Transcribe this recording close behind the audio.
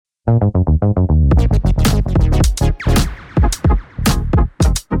Hola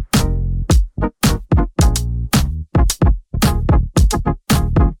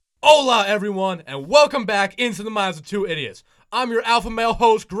everyone, and welcome back into the Minds of Two Idiots. I'm your alpha male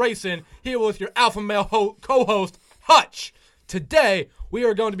host, Gracen, here with your alpha male co-host, Hutch. Today, we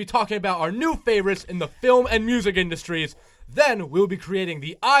are going to be talking about our new favorites in the film and music industries. Then, we'll be creating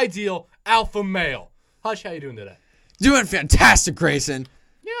the ideal alpha male. Hutch, how you doing today? Doing fantastic, Gracen.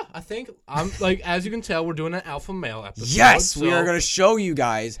 Yeah, I think, as you can tell, we're doing an alpha male episode. Yes, we are going to show you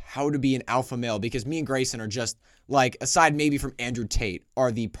guys how to be an alpha male, because me and Gracen are just, aside maybe from Andrew Tate,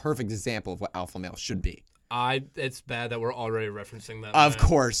 are the perfect example of what alpha male should be. It's bad that we're already referencing that. Of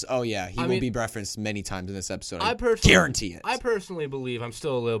course. Oh, yeah. He will be referenced many times in this episode. I guarantee it. I personally believe I'm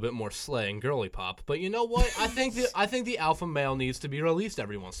still a little bit more slay and girly pop. But you know what? I think the alpha male needs to be released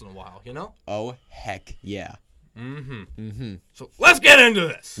every once in a while, you know? Oh, heck yeah. So let's get into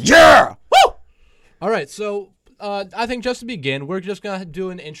this. Yeah! Woo! All right, so I think just to begin, we're just going to do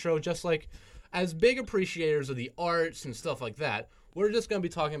an intro just like as big appreciators of the arts and stuff like that. We're just going to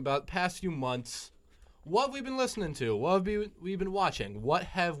be talking about the past few months. What we've been listening to, what have we been watching, what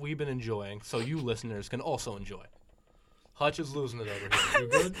have we been enjoying, so you listeners can also enjoy. Hutch is losing it over here. You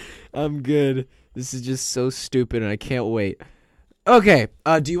good? I'm good. This is just so stupid, and I can't wait. Okay,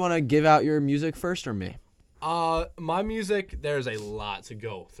 do you want to give out your music first or me? My music, there's a lot to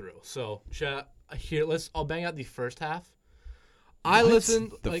go through. So, I'll bang out the first half. I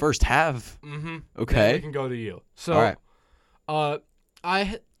listened... The first half? Mm-hmm. Okay. Then we can go to you. So, all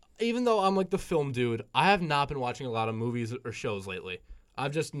right. Even though I'm the film dude, I have not been watching a lot of movies or shows lately.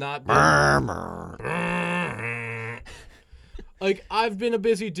 I've just not been... I've been a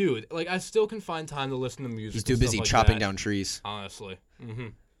busy dude. I still can find time to listen to music. He's too busy chopping down trees. Honestly. Mm-hmm.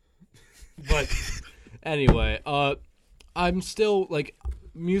 But anyway, I'm still,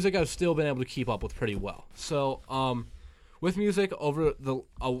 music I've still been able to keep up with pretty well. So, with music over the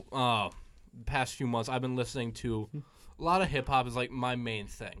past few months, I've been listening to a lot of hip-hop is, my main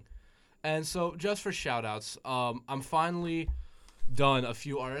thing. And so, just for shout-outs, I'm finally done a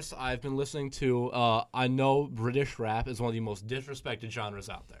few artists I've been listening to. I know British rap is one of the most disrespected genres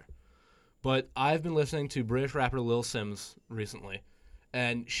out there. But I've been listening to British rapper Lil Sims recently.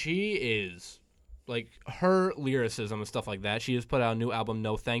 And she is, her lyricism and stuff like that. She has put out a new album,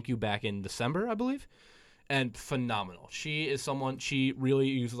 No Thank You, back in December, I believe. And phenomenal. She is someone, she really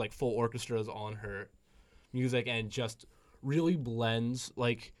uses, full orchestras on her music and just really blends,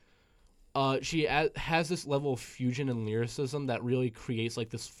 she has this level of fusion and lyricism that really creates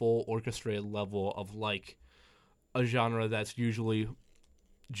this full orchestrated level of a genre that's usually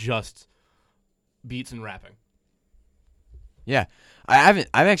just beats and rapping. Yeah, I've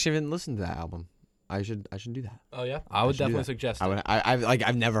actually haven't listened to that album. I should do that. Oh yeah, I would definitely suggest it.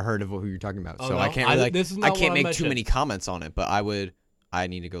 I've never heard of who you're talking about, so no? I can't really, I can't make mentioned. too many comments on it. But I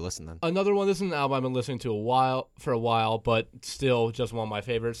need to go listen then. Another one. This is an album I've been listening to for a while, but still just one of my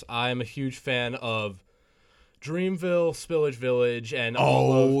favorites. I am a huge fan of Dreamville, Spillage Village, and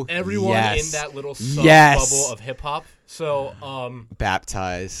all of everyone in that little bubble of hip hop. So,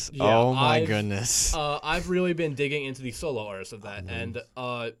 Baptize. Yeah, oh my goodness. I've really been digging into the solo artists of that, and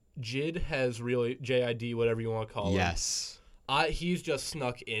Jid has really JID, whatever you want to call him. Yes. He's just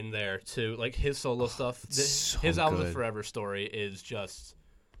snuck in there too, his solo stuff. His album, The Forever Story, is just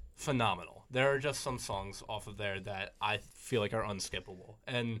phenomenal. There are just some songs off of there that I feel are unskippable,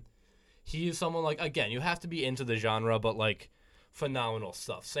 and he's someone again, you have to be into the genre, but phenomenal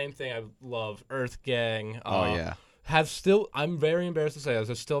stuff. Same thing. I love Earth Gang. Oh yeah. I'm very embarrassed to say this.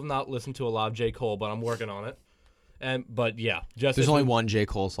 I still have not listened to a lot of J. Cole, but I'm working on it. But yeah, there's only one J.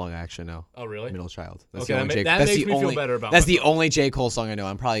 Cole song I actually know. Oh really? Middle Child. That's okay, that makes me feel better about. That's the only J. Cole song I know.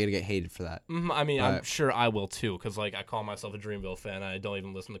 I'm probably gonna get hated for that. I mean, I'm sure I will too, because I call myself a Dreamville fan. And I don't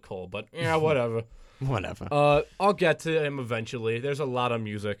even listen to Cole, but yeah, whatever. Whatever. I'll get to him eventually. There's a lot of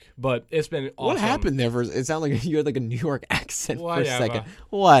music, but it's been awesome. What happened there? It sounded like you had a New York accent for a second.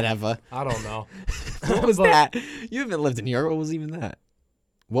 Whatever. I don't know. What was that? You haven't lived in New York. What was even that?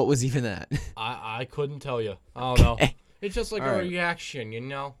 I couldn't tell you. I don't know. It's just a reaction, you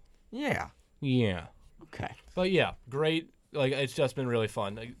know? Yeah. Yeah. Okay. But yeah, great. It's just been really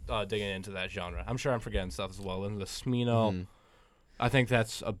fun digging into that genre. I'm sure I'm forgetting stuff as well. And the Smino, I think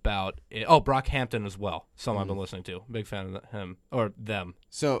that's about it. Oh, Brockhampton as well. Someone I've been listening to. Big fan of him. Or them.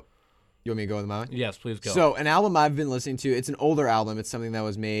 So, you want me to go with mine? Yes, please go. So, an album I've been listening to, it's an older album. It's something that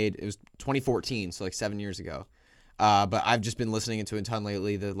was made, it was 2014, so 7 years ago. But I've just been listening to it a ton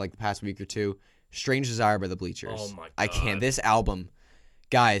lately, the past week or two. Strange Desire by the Bleachers. Oh my God. I can't. This album,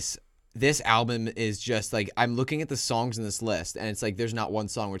 guys, this album is just like, I'm looking at the songs in this list, and it's like there's not one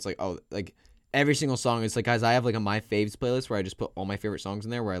song where it's like, oh, like every single song is like, guys, I have like a my faves playlist where I just put all my favorite songs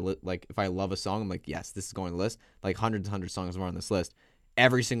in there. Where like if I love a song, I'm like, yes, this is going on the list. Like hundreds and hundreds of songs are on this list.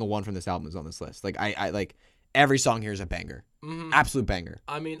 Every single one from this album is on this list. Like I like every song here is a banger, absolute banger.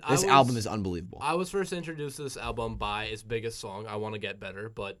 I mean, this album is unbelievable. I was first introduced to this album by its biggest song, "I Want to Get Better,"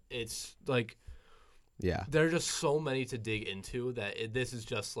 but it's like, yeah, there are just so many to dig into that this is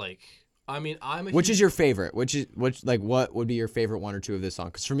just like. I mean, Which is your favorite? Which what would be your favorite one or two of this song?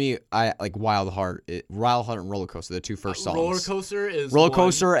 Because for me, I like Wild Heart. Wild Heart and Roller Coaster, the two first songs. Roller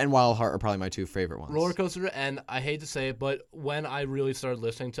Coaster and Wild Heart are probably my two favorite ones. Roller Coaster, and I hate to say it, but when I really started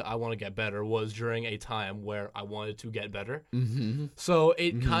listening to "I Want to Get Better" was during a time where I wanted to get better. Mm-hmm. So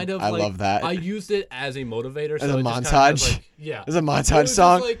it kind of I love that. I used it as a motivator. As so a it montage. Just kind of like, yeah, as a montage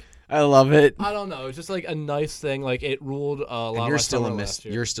song. I love it. I don't know. It's just like a nice thing. Like it ruled a lot. You're of still last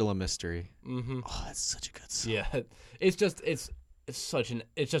year. You're still a mystery. Mm-hmm. Oh, that's such a good song. Yeah, it's such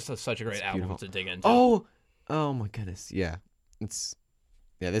a great album to dig into. Oh my goodness. Yeah, this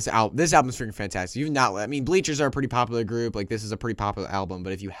album's freaking fantastic. You've not. I mean, Bleachers are a pretty popular group. Like this is a pretty popular album.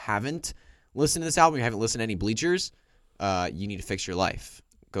 But if you haven't listened to this album, you haven't listened to any Bleachers, you need to fix your life.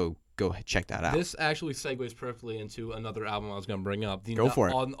 Go check that out. This actually segues perfectly into another album I was going to bring up. Go for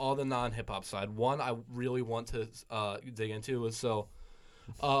it. On all the non-hip-hop side. One I really want to dig into is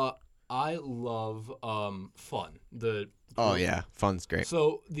I love Fun. Oh, yeah. Fun's great.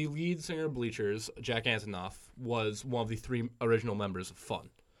 So the lead singer of Bleachers, Jack Antonoff, was one of the 3 original members of Fun.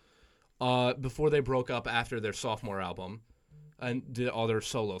 Before they broke up after their sophomore album and did all their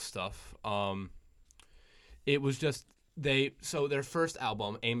solo stuff, it was just... their first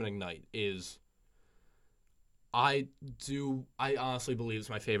album, Aim and Ignite, is I honestly believe it's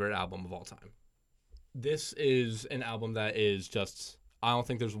my favorite album of all time. This is an album that is just, I don't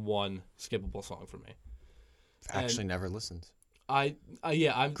think there's one skippable song for me. Actually never listened. I'm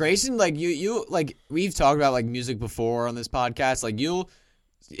Gracen, like you like we've talked about like music before on this podcast. Like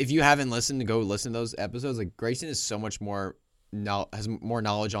if you haven't listened, to go listen to those episodes. Like Gracen is so much more has more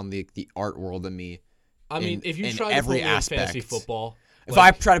knowledge on the art world than me. I mean, if you try to put me in fantasy football, if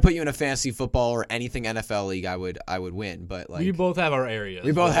I try to put you in a fantasy football or anything NFL league, I would win. But like we both have our areas.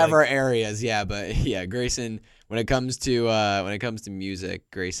 We both have our areas, yeah. But yeah, Gracen, when it comes to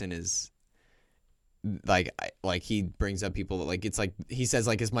music, Gracen is like he brings up people that like it's like he says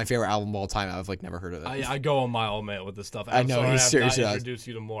like it's my favorite album of all time. I've like never heard of it. I go a mile man with this stuff. I know he's seriously introduced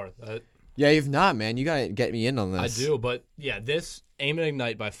you to more. Yeah, you've not, man. You gotta get me in on this. I do, but yeah, this Aim and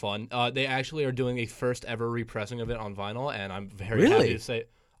Ignite by Fun. They actually are doing a first ever repressing of it on vinyl, and I'm very happy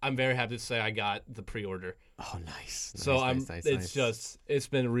to say I got the pre-order. Oh, nice. So it's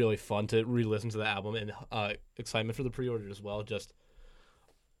been really fun to re-listen to the album and excitement for the pre-order as well. Just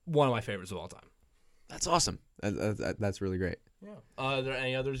one of my favorites of all time. That's awesome. That's really great. Yeah. Are there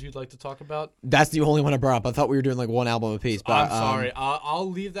any others you'd like to talk about? That's the only one I brought up. I thought we were doing like one album apiece. But I'm sorry.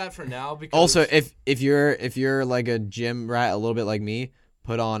 I'll leave that for now. Because also, if you're like a gym rat, a little bit like me,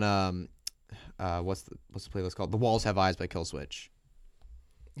 put on what's the playlist called? The Walls Have Eyes by Killswitch.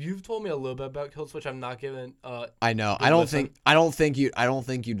 You've told me a little bit about Killswitch. I'm not giving. I know. I don't think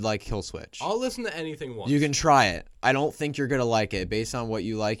you'd like Killswitch. I'll listen to anything once. You can try it. I don't think you're gonna like it. Based on what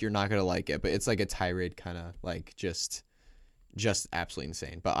you like, you're not gonna like it. But it's like a tirade, kind of like just absolutely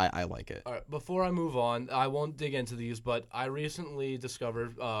insane. But I like it. All right. Before I move on, I won't dig into these, but I recently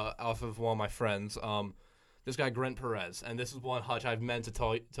discovered off of one of my friends, this guy Grant Perez, and this is one Hutch I've meant to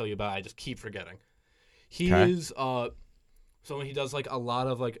tell you about. I just keep forgetting. He is someone he does like a lot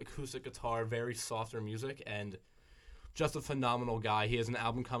of like acoustic guitar, very softer music, and just a phenomenal guy. He has an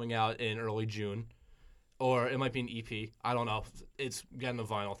album coming out in early June, or it might be an EP. I don't know. It's getting a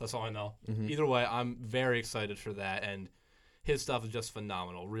vinyl. That's all I know. Mm-hmm. Either way, I'm very excited for that, and his stuff is just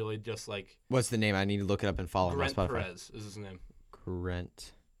phenomenal. Really, just like what's the name? I need to look it up and follow him on Spotify. Perez is his name.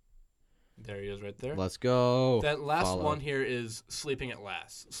 Grant. There he is, right there. Let's go. That last one here is "Sleeping at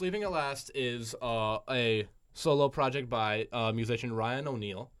Last." "Sleeping at Last" is a solo project by musician Ryan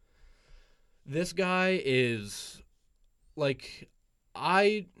O'Neal. This guy is like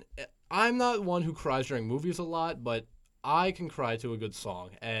I'm not one who cries during movies a lot, but I can cry to a good song,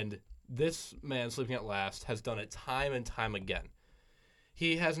 and this man, Sleeping at Last, has done it time and time again.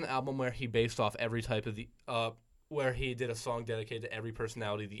 He has an album where he based off every type of where he did a song dedicated to every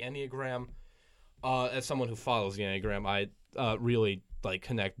personality of the Enneagram. As someone who follows the Enneagram, I really like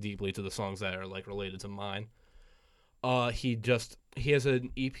connect deeply to the songs that are like related to mine. He has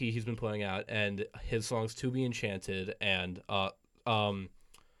an EP he's been putting out, and his songs "To Be Enchanted" and "Some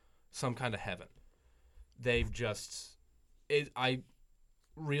Kind of Heaven." They've just I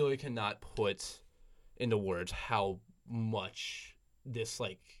really cannot put into words how much this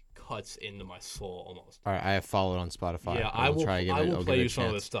like cuts into my soul almost. All right, I have followed on Spotify. Yeah, I will try to give I it. will I'll play give it you a some of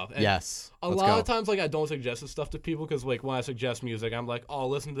chance. this stuff. And Yes, a let's lot go. of times, like I don't suggest this stuff to people because, like, when I suggest music, I'm like, oh,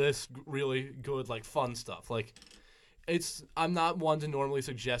 listen to this really good, like, fun stuff. Like, I'm not one to normally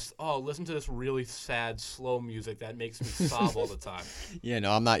suggest, oh, listen to this really sad, slow music that makes me sob all the time. Yeah,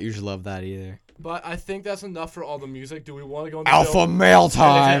 no, I'm not usually love that either. But I think that's enough for all the music. Do we want to go into Alpha male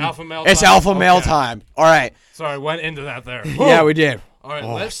time. alpha male It's time? alpha male Okay. time. All right. Sorry, went into that there. Yeah, we did. All right,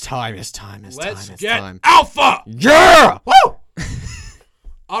 Oh, let's it's time. It's time. It's time. It's get time. alpha. Yeah. Woo!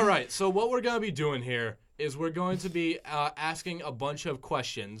 All right, so what we're going to be doing here is we're going to be asking a bunch of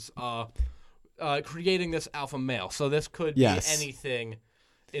questions, creating this alpha male. So this could Yes. be anything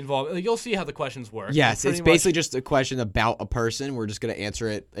involved. You'll see how the questions work. Yes, Pretty it's basically just a question about a person. We're just going to answer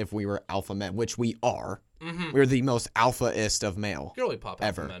it if we were alpha men, which we are. Mm-hmm. We're the most alpha-ist of male. girly pop alpha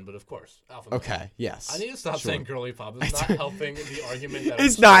ever. men, but of course, alpha men. Okay, yes. I need to stop Sure. saying girly pop. It's not helping the argument that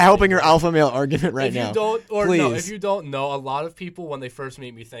It's I'm not starting helping your here. alpha male argument right If now. you don't, or Please. no, if you don't know, a lot of people when they first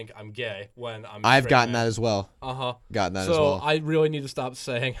meet me think I'm gay when I'm. I've gotten that as well. Uh-huh. Gotten that So as well. I really need to stop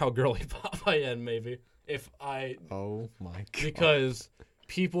saying how girly pop I am. Maybe if I Oh my god. because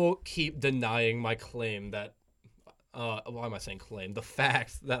people keep denying my claim that. Why am I saying claim? The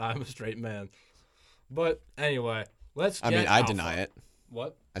fact that I'm a straight man. But anyway, let's. Get I alpha. deny it.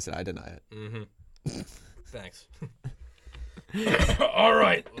 What? I said I deny it. Mm-hmm. Thanks. All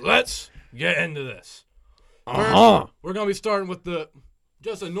right, let's get into this. First, we're gonna be starting with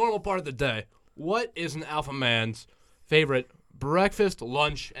just a normal part of the day. What is an alpha man's favorite breakfast,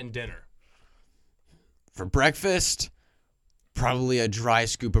 lunch, and dinner? For breakfast, probably a dry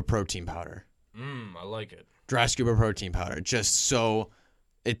scoop of protein powder. I like it. Dry scoop of protein powder. Just so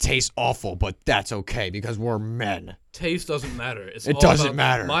it tastes awful, but that's okay because we're men. Taste doesn't matter. It doesn't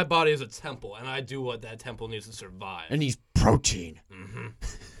matter. My body is a temple, and I do what that temple needs to survive. It needs protein.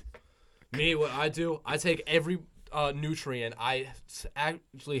 Me, what I do, I take every nutrient. I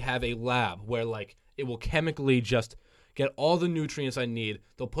actually have a lab where, like, it will chemically just get all the nutrients I need.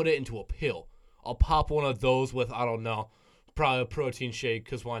 They'll put it into a pill. I'll pop one of those with, I don't know, probably a protein shake,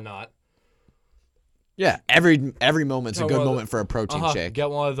 because why not? Yeah, every moment's a Get good one of moment for a protein shake. Get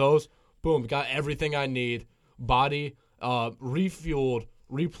one of those. Boom, got everything I need. Body refueled,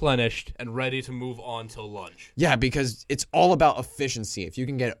 replenished, and ready to move on to lunch. Yeah, because it's all about efficiency. If you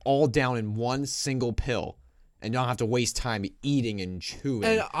can get it all down in one single pill and you don't have to waste time eating and chewing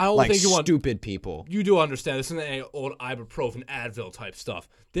And I don't like think you want- stupid people. You do understand this isn't any old ibuprofen, Advil type stuff.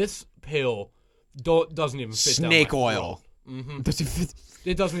 This pill doesn't even fit Snake down my oil. throat.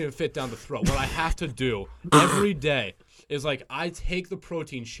 It doesn't even fit down the throat. What I have to do every day is, like, I take the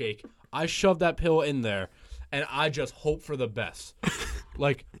protein shake, I shove that pill in there, and I just hope for the best.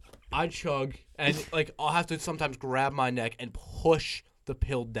 Like, I chug, and, like, I'll have to sometimes grab my neck and push the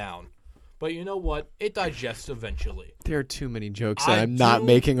pill down. But you know what? It digests eventually. There are too many jokes I that I'm not do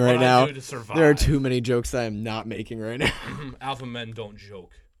making right what I now. do to survive. There are too many jokes that I'm not making right now. Alpha men don't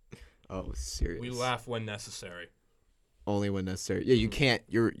joke. Oh, serious. We laugh when necessary. Only when necessary. Yeah, you can't.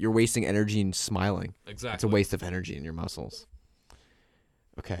 You're wasting energy in smiling. Exactly. It's a waste of energy in your muscles.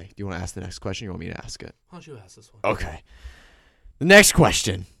 Okay. Do you want to ask the next question? Or you want me to ask it? Why don't you ask this one? Okay. The next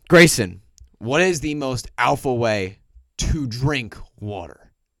question, Grayson. What is the most alpha way to drink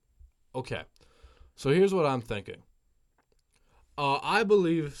water? Okay. So here's what I'm thinking. I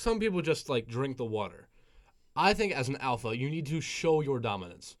believe some people just, like, drink the water. I think as an alpha, you need to show your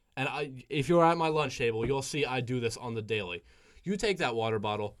dominance. And if you're at my lunch table, you'll see I do this on the daily. You take that water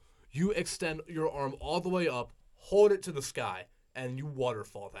bottle, you extend your arm all the way up, hold it to the sky, and you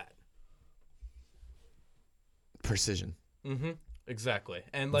waterfall that. Precision. Mm-hmm. Exactly.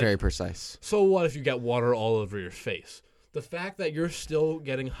 And, like, Very precise. so what if you get water all over your face? The fact that you're still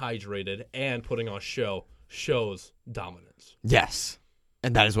getting hydrated and putting on show shows dominance. Yes.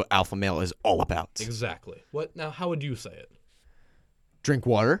 And that is what alpha male is all about. Exactly. What now? How would you say it? Drink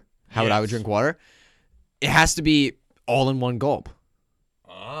water. How would I would drink water? It has to be all in one gulp.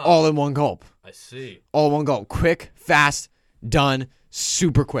 All in one gulp. I see. All in one gulp. Quick, fast, done,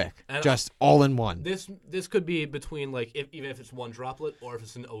 super quick. And just all in one. This could be between, like, even if it's one droplet or if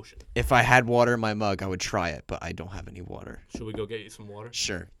it's an ocean. If I had water in my mug, I would try it, but I don't have any water. Should we go get you some water?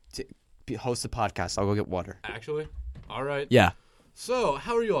 Sure. Host the podcast. I'll go get water. Actually, all right. Yeah. So,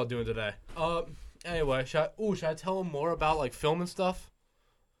 how are you all doing today? Anyway, should I tell them more about, like, film and stuff?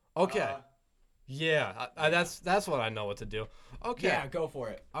 Okay. Yeah, that's what I know what to do. Okay. go for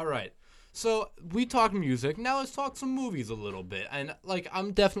it. All right. So we talked music. Now let's talk some movies a little bit. And, like,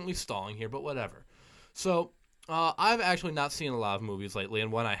 I'm definitely stalling here, but whatever. So I've actually not seen a lot of movies lately,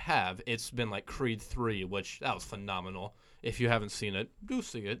 and when I have, it's been like Creed 3, which that was phenomenal. If you haven't seen it, do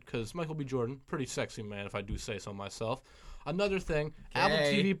see it, because Michael B. Jordan, pretty sexy man, if I do say so myself. Another thing, Apple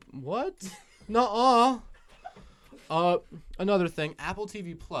TV... What? Nuh-uh. Another thing, Apple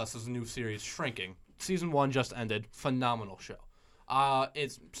TV Plus is a new series, Shrinking. Season 1 just ended. Phenomenal show.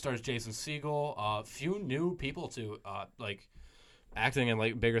 It stars Jason Segel. A few new people to, acting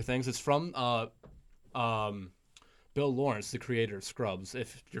in, bigger things. It's from, Bill Lawrence, the creator of Scrubs,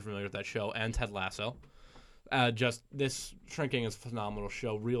 if you're familiar with that show, and Ted Lasso. This Shrinking is a phenomenal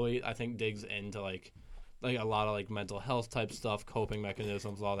show. Really, I think digs into, a lot of, mental health type stuff, coping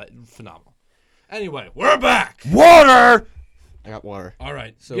mechanisms, all that. Phenomenal. Anyway, we're back! Water! I got water. All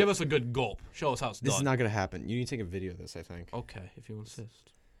right, So- give us a good gulp. Show us how it's This done. is not going to happen. You need to take a video of this, I think. Okay, if you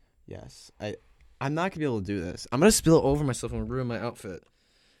insist. Yes. I'm not going to be able to do this. I'm going to spill it over myself and ruin my outfit.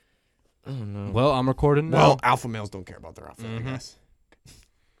 Oh, no. Well, I'm recording now. Well, alpha males don't care about their outfit, Mhm. I guess.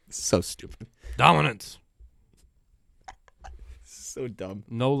 So stupid. Dominance. So dumb.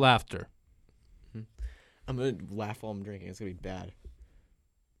 No laughter. I'm going to laugh while I'm drinking. It's going to be bad.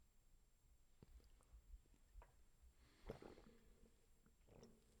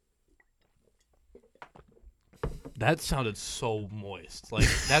 That sounded so moist.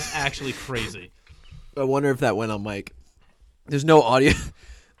 That's actually crazy. I wonder if that went on mic. There's no audio.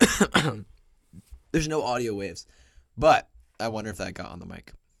 There's no audio waves. But I wonder if that got on the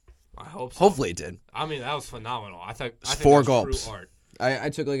mic. I hope so. Hopefully it did. I mean, that was phenomenal. I think 4 that's gulps. true art. I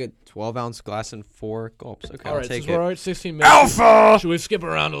took a 12-ounce glass and 4 gulps. Okay, All I'll right, take since it. we're already 16 minutes. Alpha! Should we skip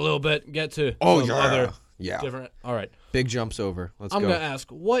around a little bit, get to Oh, some yeah. other Yeah. different... All right. Big jumps over. Let's I'm go. going to ask,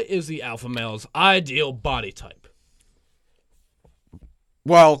 what is the alpha male's ideal body type?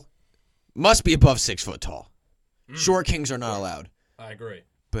 Well, must be above 6 foot tall. Short kings are not allowed. I agree.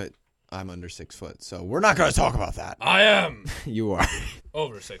 But I'm under 6 foot, so we're not going to talk about that. I am. You are.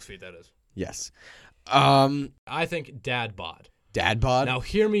 Over 6 feet, that is. Yes. I think dad bod. Dad bod? Now,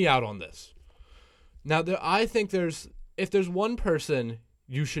 hear me out on this. Now, I think if there's one person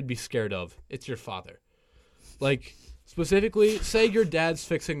you should be scared of, it's your father. Specifically, say your dad's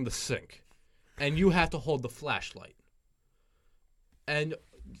fixing the sink, and you have to hold the flashlight. And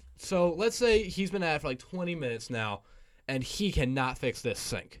so, let's say he's been at it for 20 minutes now, and he cannot fix this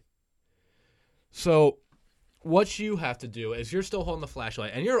sink. So, what you have to do is you're still holding the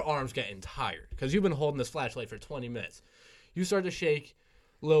flashlight, and your arm's getting tired, because you've been holding this flashlight for 20 minutes. You start to shake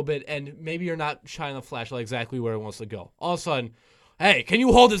a little bit, and maybe you're not shining the flashlight exactly where it wants to go. All of a sudden, hey, can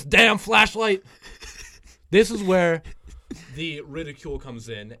you hold this damn flashlight? This is where the ridicule comes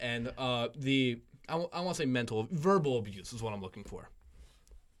in, and I want to say verbal abuse is what I'm looking for.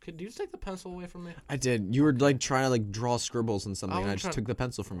 Could you just take the pencil away from me? I did. You were trying to draw scribbles and something, and I just took the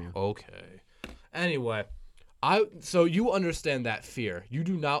pencil from you. Okay. Anyway, so you understand that fear. You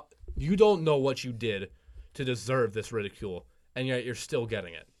don't know what you did to deserve this ridicule, and yet you're still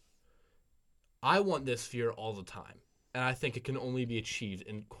getting it. I want this fear all the time, and I think it can only be achieved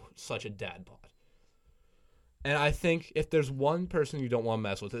in such a dad bod. And I think if there's one person you don't want to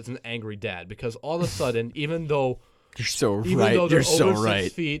mess with, it's an angry dad, because all of a sudden, even though they're over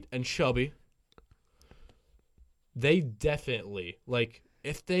 6 feet and chubby, they definitely,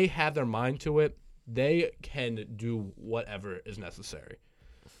 if they have their mind to it, they can do whatever is necessary.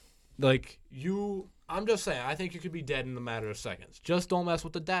 I'm just saying, I think you could be dead in a matter of seconds. Just don't mess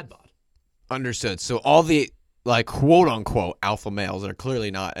with the dad bod. Understood. So all the, quote-unquote alpha males are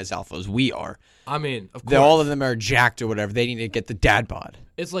clearly not as alpha as we are. I mean, of course. All of them are jacked or whatever. They need to get the dad bod.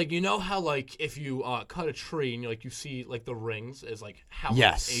 It's you know how, if you cut a tree and you see, the rings is, how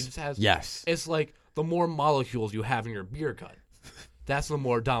Yes. much age it has? Yes. It's the more molecules you have in your beer gut, that's the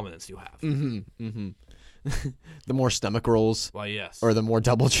more dominance you have. Mm-hmm. Mm-hmm. The more stomach rolls. Well, yes. Or the more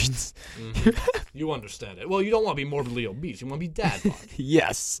double chins. Mm-hmm. You understand it. Well, you don't want to be morbidly obese. You want to be dad bod.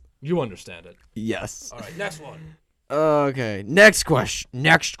 Yes. You understand it. Yes. All right, next one. Okay. Next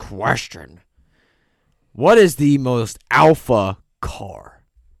question. What is the most alpha car?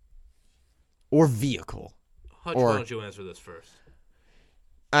 Or vehicle? Hutch, why don't you answer this first?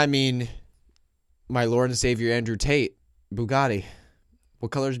 I mean, my Lord and Savior Andrew Tate, Bugatti.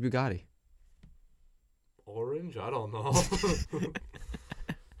 What color is Bugatti? Orange? I don't know.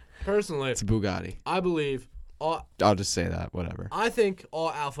 Personally, It's a Bugatti. I believe I'll just say that, whatever. I think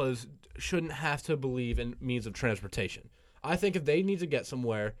all alphas shouldn't have to believe in means of transportation. I think if they need to get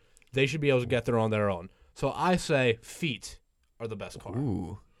somewhere, they should be able to get there on their own. So I say feet are the best car.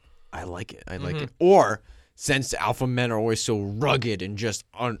 Ooh, I like it. I like it. Or since alpha men are always so rugged and just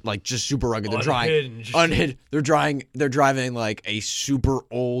super rugged, they're Unhinged. They're driving like a super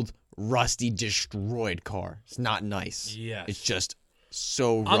old rusty, destroyed car. It's not nice. Yes. It's just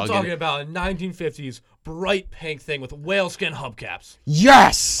so rugged. I'm talking about a 1950s bright pink thing with whaleskin hubcaps.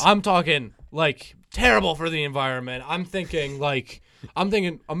 Yes! I'm talking, like, terrible for the environment. I'm thinking American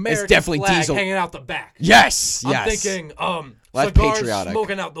definitely flag diesel. hanging out the back. Yes! I'm Yes. thinking, That's cigars patriotic.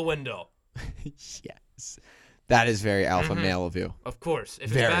 smoking out the window. Yes. That is very alpha male of you. Of course.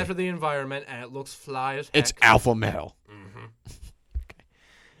 If Very. it's bad for the environment and it looks fly as heck. It's alpha male. Okay.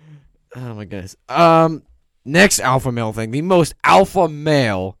 Oh my goodness. Next alpha male thing. The most alpha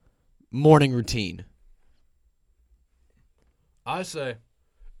male morning routine. I say,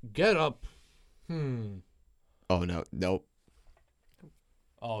 get up. Oh no, nope.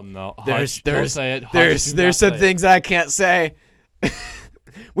 Oh no. There's Don't say it. there's some things I can't say.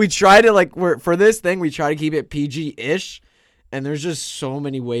 We try to for this thing we try to keep it PG-ish, and there's just so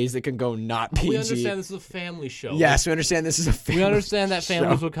many ways that can go not PG. We understand this is a family show. Yes, we understand this is a family We understand that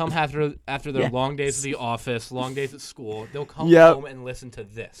families show. will come after their Yes. long days at the office, long days at school. They'll come Yep. home and listen to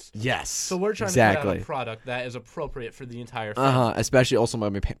this. Yes. So we're trying to put out a product that is appropriate for the entire family. Especially also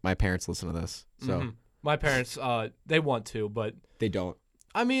my parents listen to this, so My parents, they want to, but they don't.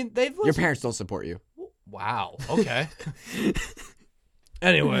 I mean, they've listened. Your parents don't support you. Wow. Okay.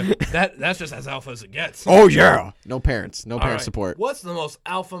 Anyway, that's just as alpha as it gets. Oh yeah. No parents. No All parent right. support. What's the most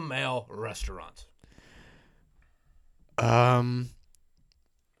alpha male restaurant?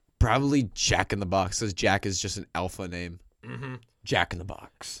 Probably Jack in the Box, because Jack is just an alpha name. Mm-hmm. Jack in the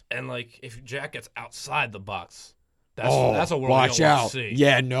Box. And like, if Jack gets outside the box, that's a world watch you don't out. want to see.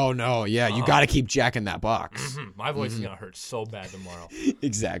 Yeah, no. Yeah, you got to keep Jack in that box. My voice is gonna hurt so bad tomorrow.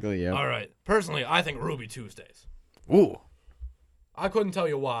 Exactly, yeah. All right. Personally, I think Ruby Tuesdays. Ooh. I couldn't tell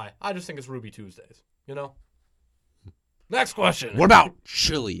you why. I just think it's Ruby Tuesdays. You know? Next question. What about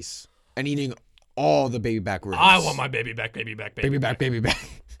Chili's and eating all the baby back ribs? I want my baby back, baby back, baby, baby back.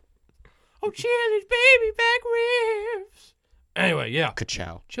 Oh, Chili's baby back ribs. Anyway, yeah.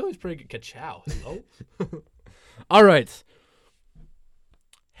 Ka-chow. Chili's pretty good. Ka-chow. Hello? All right.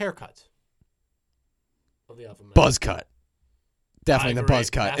 Haircut. Of the alpha male. Buzz cut. Definitely I the agree. buzz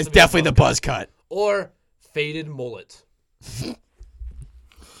cut. Has It's to be a definitely the buzz cut. Or faded mullet.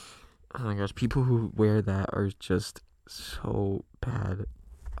 Oh my gosh, people who wear that are just so bad.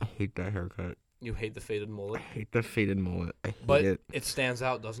 I hate that haircut. You hate the faded I mullet. hate the faded mullet. I hate But it. it stands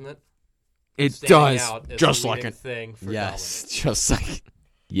out, doesn't it? It Standing does. out is just the like leading it. thing for Yes, Darwin. just like.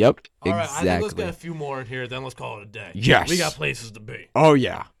 Yep. All right, exactly. I think let's get a few more in here, then let's call it a day. Yes. We got places to be. Oh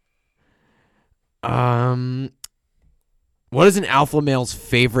yeah. What is an alpha male's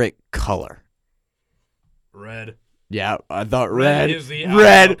favorite color? Red. Yeah, I thought Red red. is the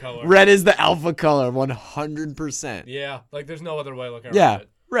alpha color. Red is the alpha color, 100%. Yeah, like there's no other way of looking at Yeah, it.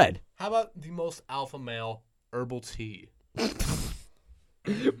 red. How about the most alpha male herbal tea?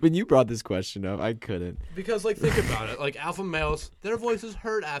 When you brought this question up, I couldn't. Because, like, think about it. Like, alpha males, their voices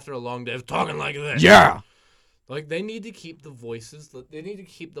hurt after a long day of talking like this. Yeah. Like, they need to keep the voices, they need to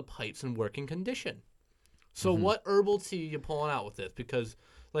keep the pipes in working condition. So what herbal tea you pulling out with this? Because,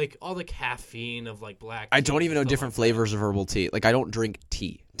 like, all the caffeine of, like, black I tea don't even and know stuff different like flavors of herbal tea. Like, I don't drink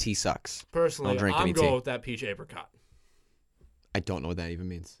tea. Tea sucks. that. Personally, I'll drink I'm any going tea. with that peach apricot. I don't know what that even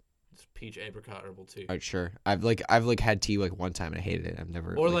means. It's peach apricot herbal tea. All right, sure. I've had tea like one time and I hated it. I've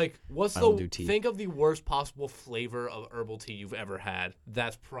never. Or like, what's I don't the do tea. think of the worst possible flavor of herbal tea you've ever had?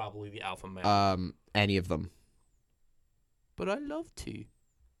 That's probably the alpha male. Any of them. But I love tea.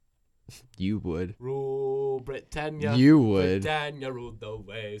 You would. Rule Britannia. You would. Britannia ruled the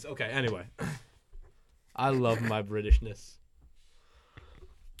ways. Okay, anyway. I love my Britishness.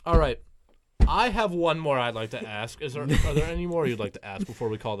 All right. I have one more I'd like to ask. Are there any more you'd like to ask before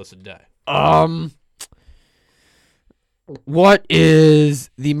we call this a day? What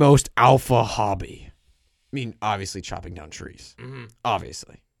is the most alpha hobby? I mean, obviously chopping down trees. Mm-hmm.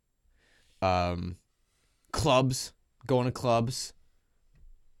 Obviously. Clubs. Going to clubs.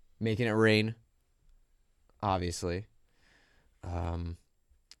 Making it rain. Obviously.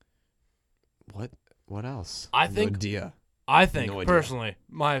 What else? I No think idea. I think No idea. personally,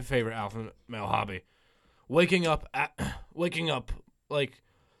 my favorite alpha male hobby, waking up like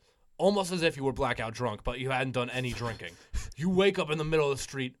almost as if you were blackout drunk, but you hadn't done any drinking. You wake up in the middle of the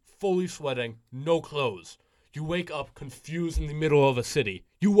street, fully sweating, no clothes. You wake up confused in the middle of a city.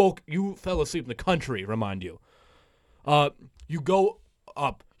 You fell asleep in the country, remind you. You go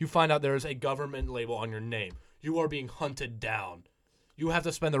up, you find out there is a government label on your name. You are being hunted down. You have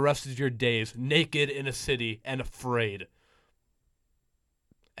to spend the rest of your days naked in a city and afraid.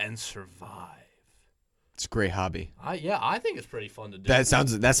 And survive. It's a great hobby. I think it's pretty fun to do. That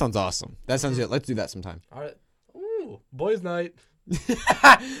sounds awesome. That sounds good. Let's do that sometime. All right. Ooh, boys' night.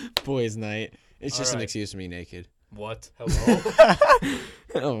 Boys' night. It's just an Alright. excuse to be naked. What? Hello?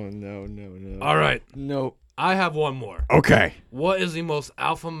 Oh, no. All right. Nope. I have one more. Okay. What is the most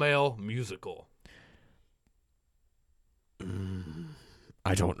alpha male musical?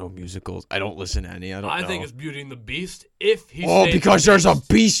 I don't know musicals. I don't listen to any. I don't know. I think it's Beauty and the Beast. If he Oh, stays because the there's a Beast.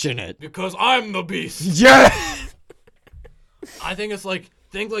 beast in it. Because I'm the Beast. Yeah. I think it's like,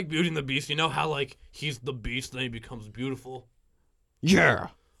 think like Beauty and the Beast. You know how like he's the Beast, then he becomes beautiful? Yeah.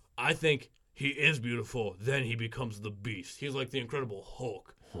 I think he is beautiful, then he becomes the Beast. He's like the Incredible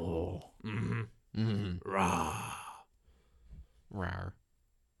Hulk. Oh. Mm-hmm. Mm-hmm. Rah. Rar.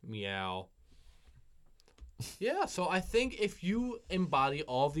 Meow. Yeah, so I think if you embody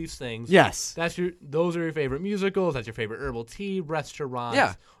all of these things, Yes. those are your favorite musicals, that's your favorite herbal tea, restaurants,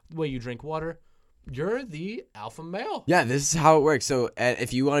 Yeah. the way you drink water, you're the alpha male. Yeah, this is how it works. So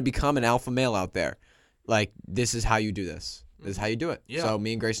if you want to become an alpha male out there, like, this is how you do this. This is how you do it. Yeah. So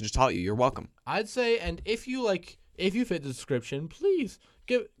me and Grayson just taught you. You're welcome. I'd say, and if you fit the description, please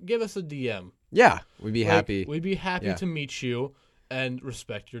give us a DM. Yeah, we'd be Like, happy. We'd be happy Yeah. to meet you and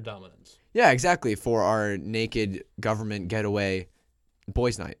respect your dominance. Yeah, exactly. For our naked government getaway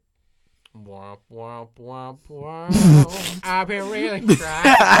boys' night. Womp, womp, womp, womp. I've been really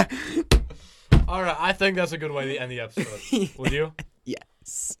trying. All right, I think that's a good way to end the episode. Would you?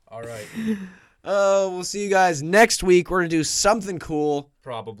 Yes. All right, We'll see you guys next week. We're going to do something cool.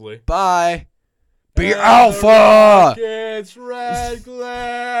 probably. Bye. Be And alpha! the rocket's red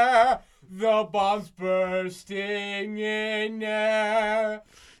glare, the bombs bursting in air.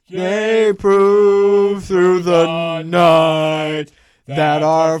 They prove through the night that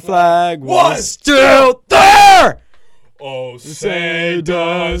our flag was still there! Oh, Say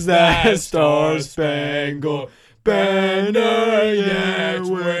does that star-spangled banner yet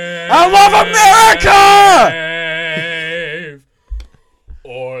wave? I love America!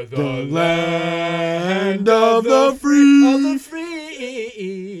 Or the Land of the free. of the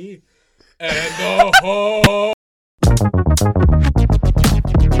free and the whole.